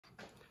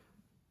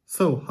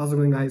So, how's it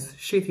going, guys?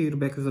 Shady here,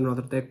 back with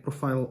another deck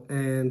profile,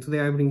 and today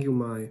I bring you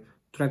my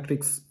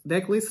TrapTrix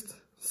Decklist.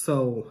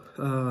 So,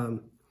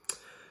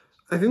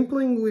 I've been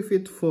playing with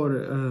it for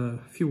a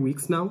few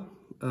weeks now.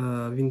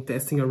 I've been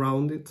testing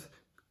around it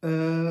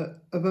a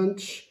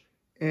bunch,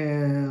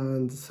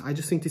 and I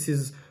just think this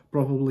is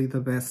probably the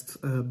best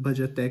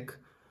budget deck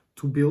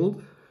to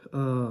build.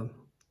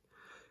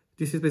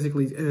 This is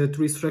basically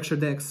 3 structure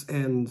decks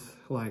and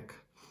like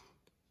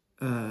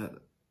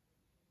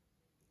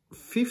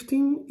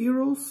 15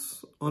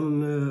 euros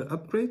on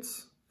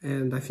upgrades,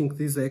 and I think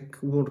this deck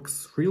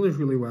works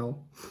really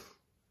well.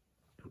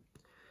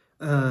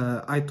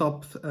 I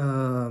topped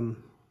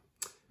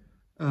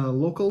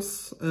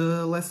locals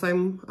last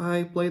time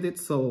I played it,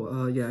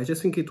 so yeah, I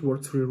just think it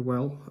works really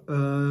well.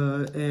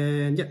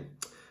 And yeah,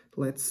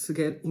 let's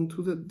get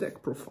into the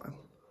deck profile.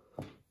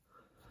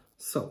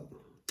 So,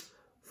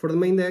 for the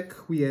main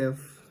deck we have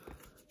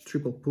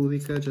triple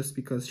Boudica, just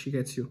because she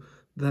gets you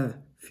the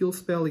field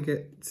spell, it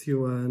gets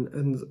you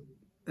an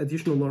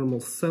additional normal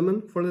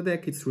summon for the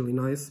deck. It's really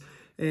nice,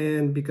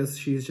 and because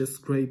she's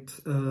just great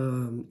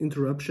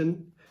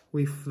interruption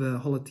with the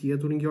Holatia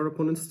during your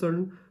opponent's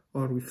turn,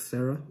 or with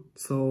Sarah.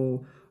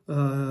 So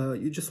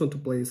you just want to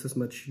play this as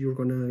much. You're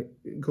gonna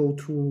go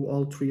through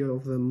all 3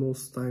 of them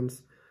most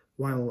times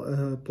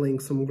while playing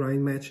some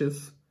grind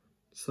matches.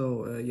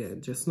 So yeah,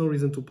 just no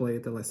reason to play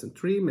it at less than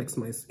 3.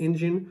 Maximize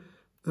engine.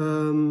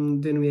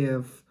 Then we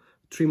have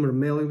Trimmer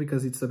Melee,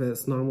 because it's the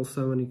best normal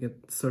summon. You can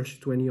search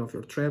to any of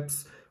your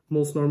traps.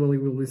 Most normally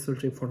we'll be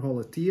searching for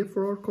Holatia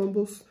for our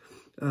combos.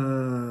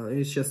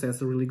 It just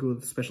has a really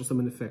good special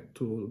summon effect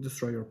to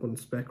destroy your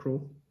opponent's back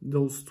row.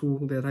 Those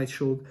 2 that I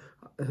showed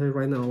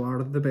right now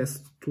are the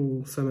best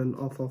to summon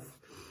off of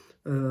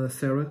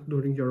Sarah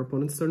during your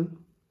opponent's turn.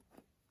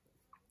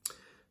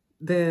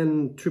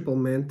 Then Triple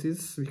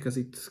Mantis, because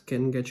it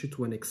can get you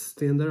to an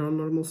extender on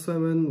normal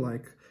summon,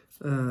 like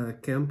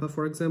Kampa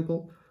for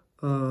example.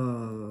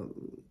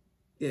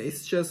 Yeah,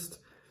 it's just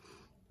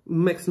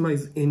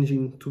maximize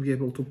engine to be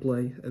able to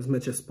play as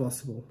much as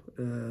possible.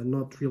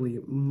 Not really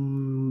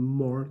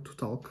more to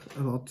talk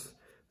about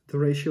the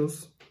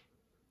ratios.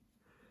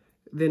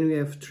 Then we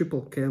have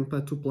triple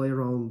Kampa to play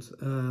around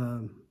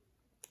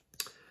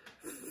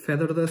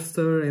Feather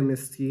Duster,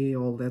 MST,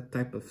 all that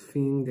type of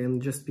thing, and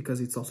just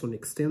because it's also an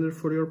extender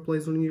for your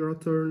plays on your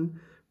turn.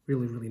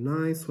 Really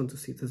nice, want to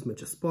see it as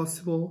much as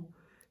possible.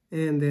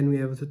 And then we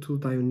have the 2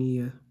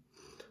 Dionia,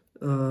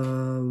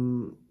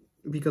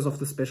 because of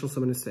the special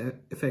summon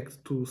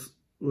effect to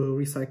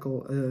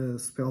recycle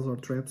spells or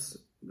traps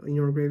in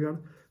your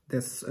graveyard.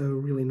 That's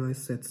really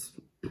nice. That's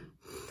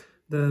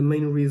the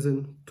main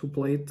reason to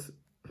play it.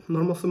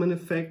 Normal summon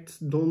effects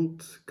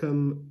don't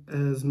come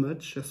as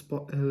much as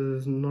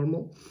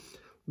normal,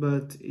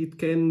 but it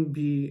can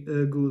be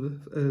good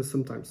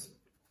sometimes.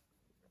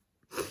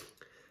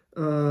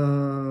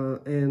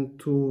 And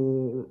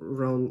to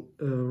round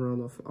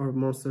off our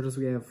monsters,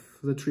 we have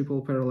the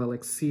triple Parallel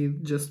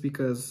Exceed, just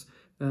because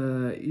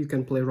you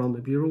can play around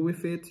the bureau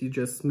with it. You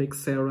just make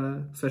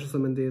Sarah, special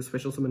summon this,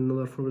 special summon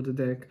another for the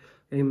deck,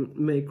 and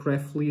make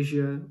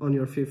Rafflesia on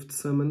your 5th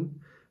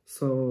summon.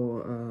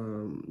 So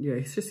yeah,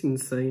 it's just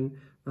insane.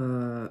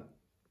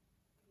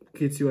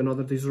 Gets you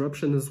another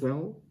disruption as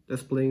well,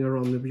 that's playing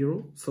around the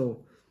bureau.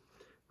 So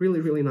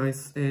really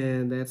nice,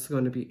 and that's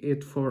gonna be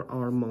it for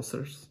our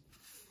monsters.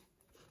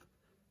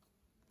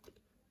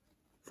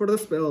 For the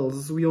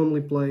spells, we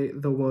only play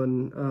the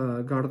one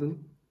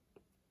Garden.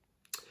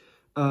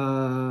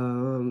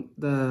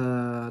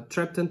 The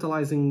Trap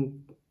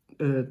Tantalizing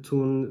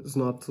tune is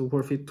not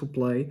worth it to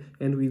play,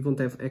 and we don't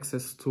have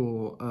access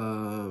to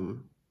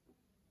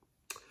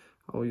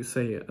how you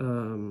say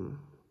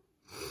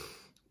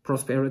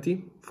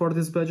Prosperity for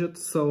this budget.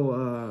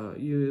 So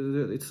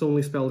it's the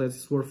only spell that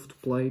is worth to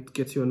play. It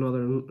gets you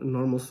another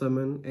normal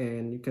summon,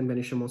 and you can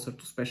banish a monster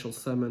to special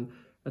summon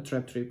a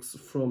TrapTrix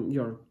from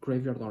your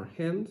graveyard or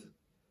hand.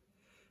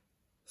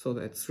 So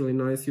that's really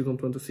nice. You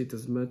don't want to see it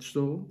as much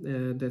though.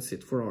 That's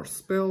it for our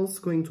spells.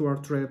 Going to our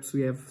traps,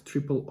 we have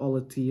triple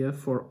Holatia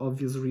for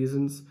obvious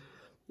reasons.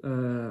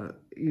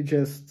 You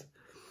just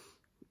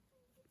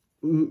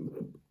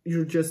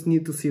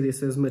need to see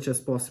this as much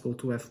as possible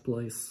to have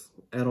plays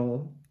at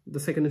all. The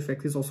second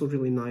effect is also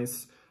really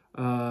nice.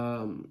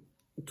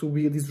 To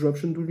be a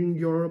disruption during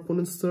your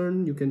opponent's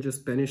turn, you can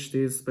just banish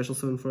this special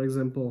summon, for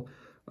example,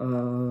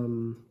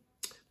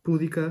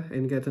 Boudica,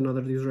 and get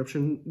another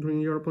disruption during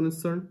your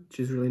opponent's turn, which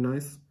is really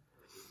nice.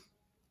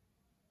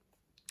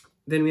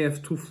 Then we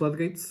have 2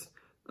 Floodgates,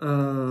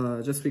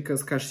 just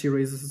because kashtira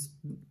is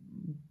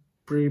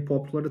pretty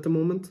popular at the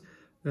moment.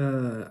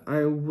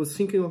 I was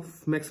thinking of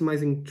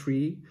maximizing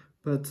 3,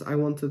 but I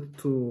wanted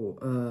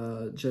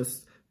to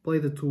just play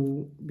the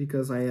 2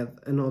 because I had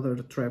another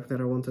trap that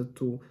I wanted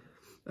to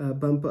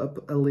bump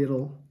up a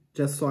little,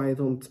 just so I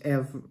don't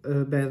have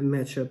bad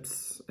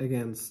matchups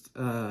against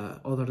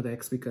other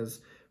decks, because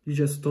you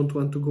just don't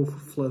want to go for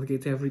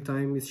Floodgate every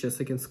time. It's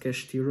just against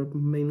kashtira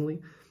mainly.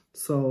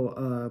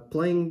 So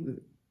playing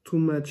too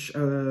much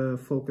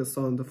focus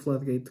on the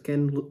Floodgate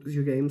can lose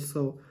you games,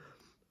 so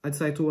I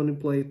decided to only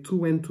play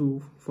 2 and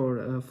 2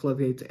 for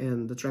Floodgate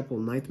and the Triple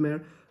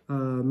Nightmare,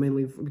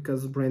 mainly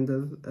because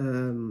Branded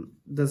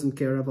doesn't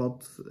care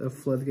about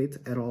Floodgate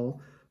at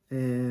all,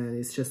 and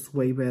it's just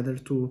way better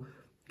to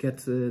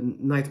get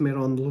Nightmare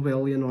on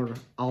Lubellion or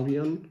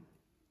Albion,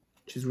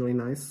 which is really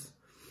nice.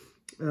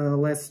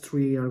 Last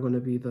 3 are going to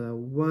be the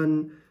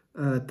 1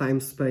 time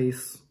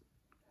space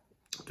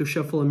to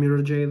shuffle a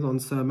Mirror Jade on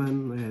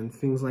summon and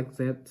things like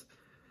that.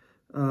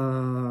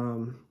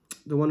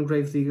 The 1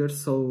 Gravedigger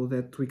so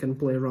that we can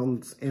play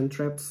around end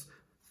traps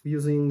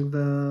using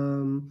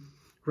the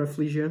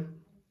Rafflesia,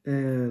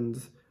 and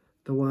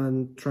the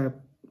 1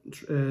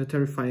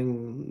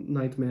 Terrifying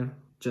Nightmare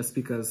just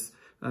because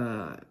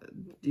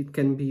it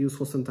can be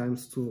useful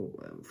sometimes to,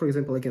 for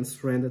example,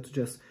 against Randa, to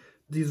just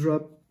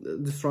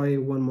destroy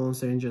 1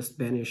 monster and just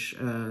banish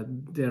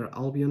their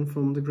Albion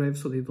from the grave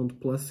so they don't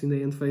plus in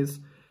the end phase,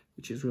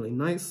 which is really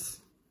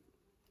nice.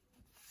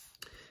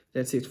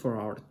 That's it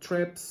for our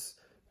traps.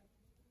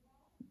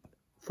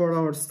 For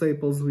our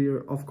staples,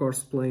 we're of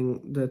course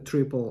playing the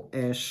triple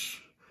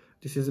Ash.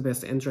 This is the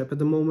best end trap at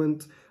the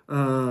moment.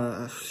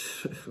 No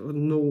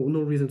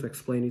reason to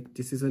explain it.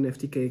 This is an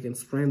FTK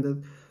against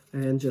Branded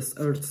and just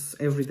hurts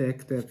every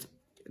deck that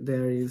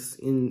there is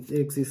in the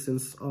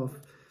existence of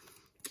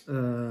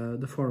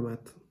the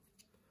format.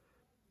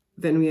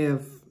 Then we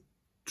have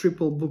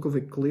triple Book of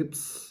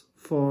Eclipse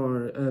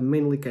for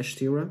mainly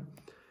kashtira.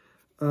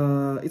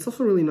 It's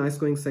also really nice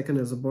going second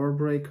as a board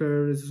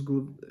breaker. It's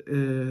good.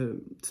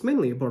 It's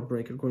mainly a board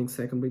breaker going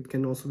second, but it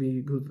can also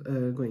be good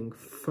going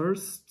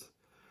first.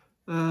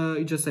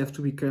 You just have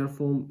to be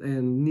careful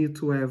and need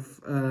to have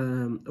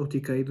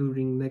OTK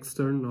during next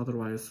turn,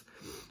 otherwise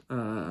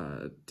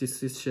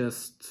this is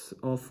just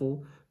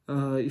awful.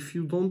 If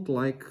you don't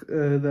like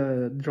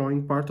the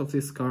drawing part of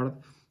this card,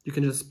 you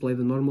can just play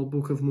the normal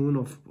Book of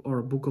Moon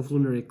or Book of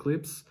Lunar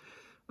Eclipse.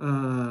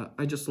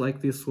 I just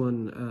like this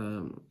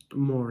one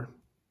more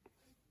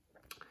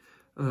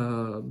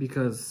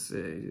because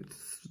it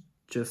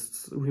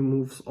just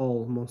removes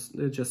all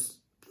monsters, it just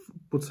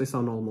puts face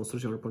on all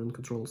monsters your opponent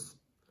controls.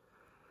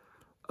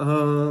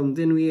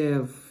 Then we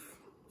have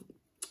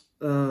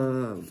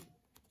the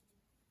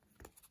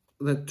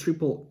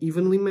triple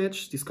Evenly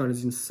Match. This card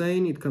is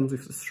insane. It comes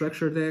with a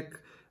structure deck.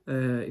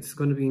 It's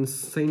going to be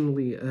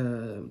insanely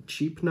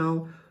cheap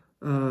now.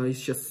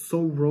 It's just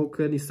so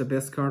broken. It's the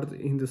best card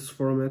in this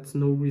format.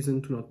 No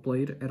reason to not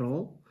play it at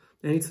all.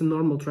 And it's a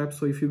normal trap,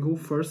 so if you go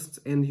first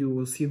and you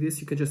will see this,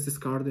 you can just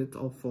discard it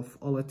off of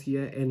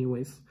Alatia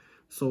anyways.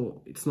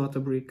 So it's not a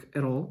brick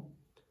at all.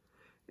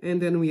 And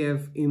then we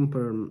have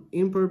Imperm.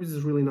 Imperm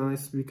is really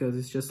nice because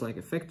it's just like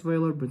Effect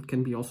Veiler, but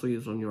can be also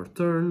used on your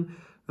turn.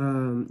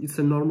 It's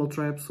a normal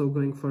trap, so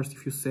going first,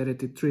 if you set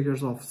it, it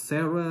triggers off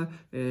Sarah.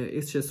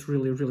 It's just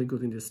really, really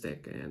good in this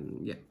deck.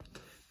 And yeah,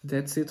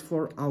 that's it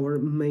for our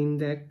main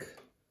deck.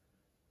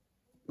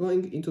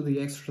 Going into the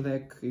extra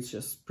deck, it's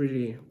just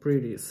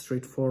pretty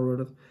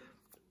straightforward.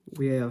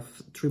 We have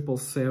triple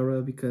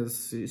Sarah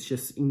because it's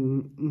just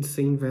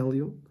insane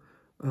value.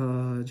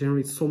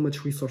 Generates so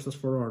much resources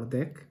for our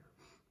deck.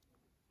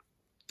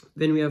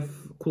 Then we have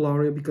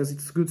Kularia because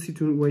it's good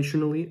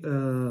situationally.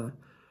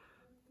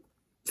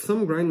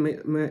 Some grind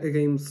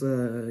games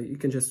you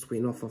can just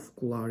win off of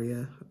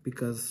Kularia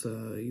because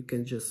you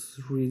can just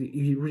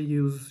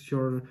reuse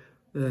your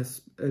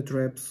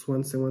traps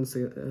once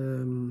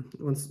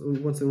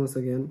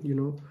again, you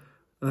know.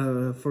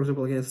 For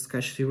example, against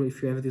kashtira,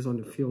 if you have this on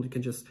the field, you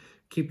can just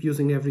keep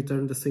using every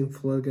turn the same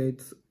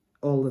Floodgate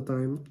all the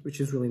time, which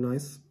is really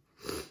nice.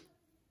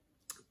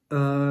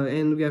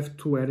 And we have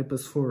 2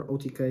 Oedipus for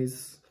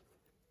OTKs.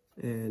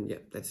 And yeah,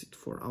 that's it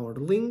for our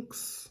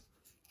links.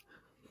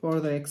 For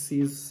the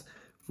Xyz,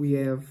 we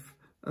have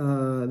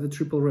the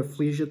triple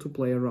Rafflesia to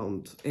play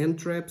around end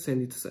traps,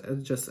 and it's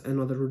just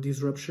another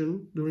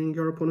disruption during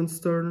your opponent's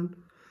turn.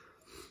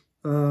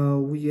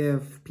 We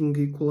have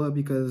Pingicula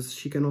because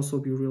she can also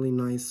be really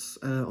nice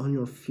on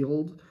your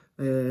field.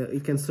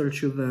 It can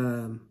search you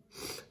the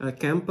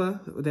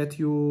Kampa that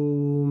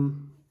you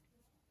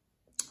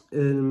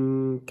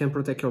can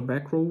protect your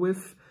back row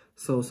with.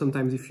 So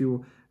sometimes if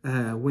you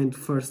went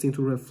first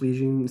into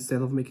Rafflesia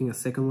instead of making a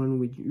second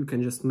one, you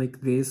can just make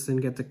this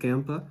and get the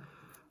Kampa.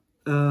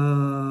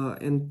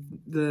 And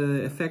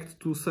the effect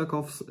to suck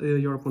off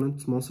your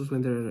opponent's monsters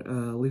when they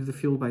leave the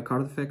field by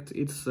card effect,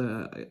 it's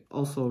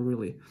also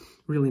really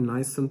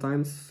nice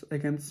sometimes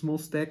against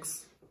most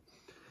decks.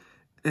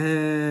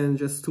 And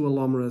just 2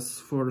 Alomras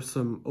for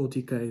some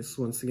OTKs.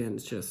 Once again,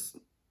 it's just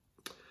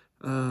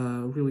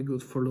really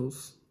good for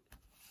those.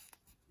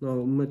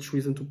 No much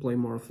reason to play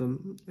more of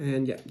them.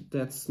 And yeah,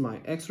 that's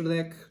my extra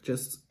deck.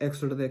 Just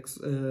extra decks,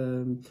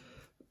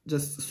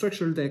 just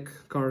structured deck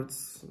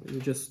cards.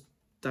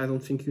 I don't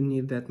think you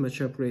need that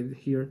much upgrade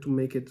here to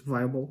make it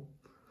viable.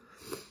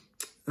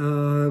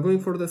 Going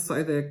for the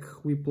side deck,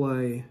 we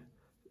play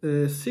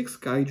 6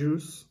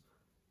 Kaijus,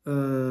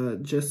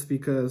 just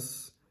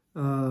because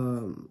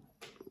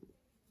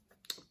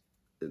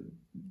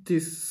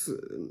this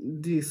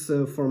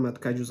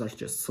format Kaijus are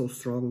just so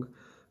strong.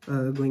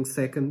 Going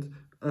second,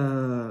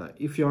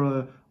 If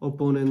your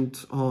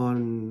opponent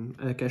on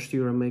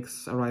kashtira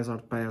makes a rise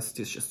art pass,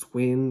 this just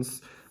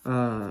wins.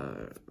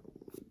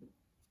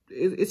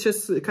 It's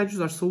just,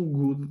 kaijus are so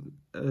good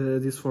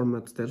this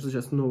format, there's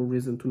just no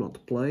reason to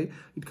not play.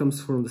 It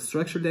comes from the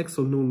structure deck,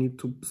 so no need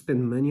to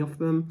spend money of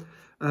them.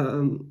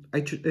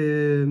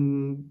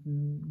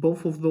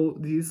 Both of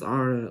these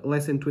are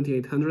less than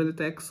 2800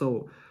 attack,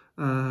 so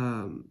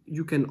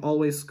you can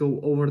always go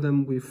over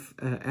them with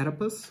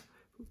Oedipus.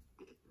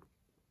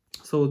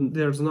 So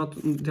they're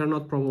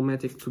not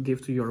problematic to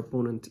give to your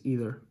opponent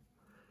either.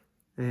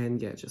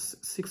 And yeah,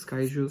 just 6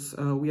 kaijus.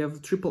 We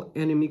have triple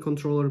enemy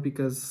controller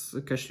because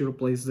kashtira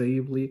plays the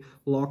Ibli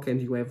lock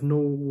and you have no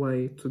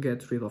way to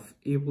get rid of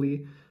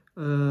Ibli.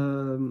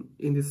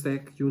 In this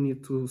deck you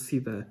need to see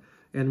the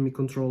enemy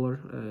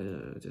controller,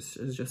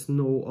 just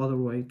no other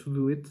way to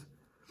do it.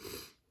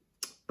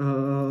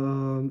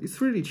 It's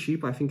really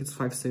cheap, I think it's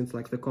 5 cents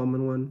like the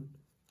common one.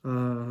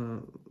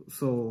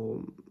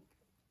 So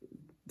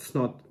it's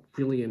not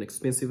really an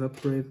expensive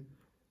upgrade.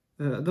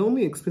 The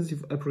only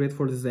expensive upgrade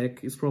for this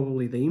deck is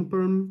probably the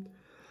Imperm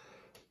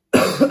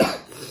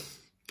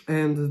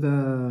and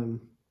the,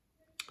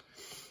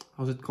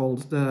 how's it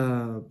called,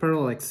 the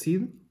Parallel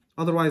Exceed.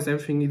 Otherwise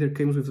everything either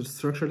comes with the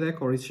structure deck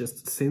or it's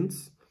just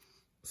synths.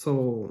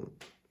 So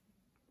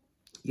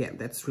yeah,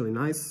 that's really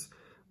nice.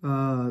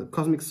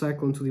 Cosmic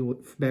Cyclone to the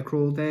back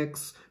row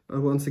decks.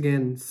 Once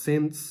again,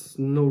 synths,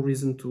 no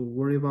reason to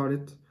worry about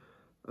it.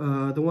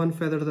 The one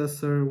Feather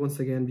Duster, once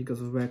again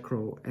because of back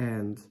row,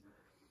 and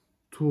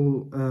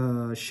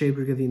 2 Shade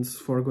Brigadines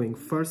for going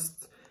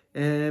first.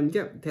 And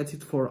yeah, that's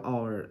it for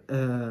our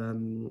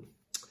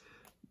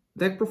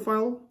deck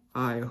profile.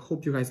 I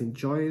hope you guys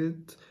enjoyed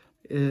it.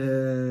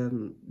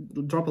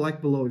 Drop a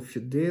like below if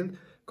you did.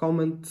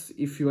 Comment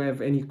if you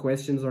have any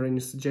questions or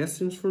any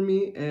suggestions for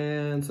me.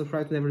 And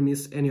subscribe to never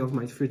miss any of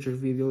my future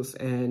videos.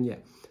 And yeah,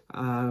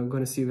 I'm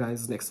gonna see you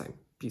guys next time.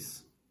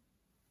 Peace.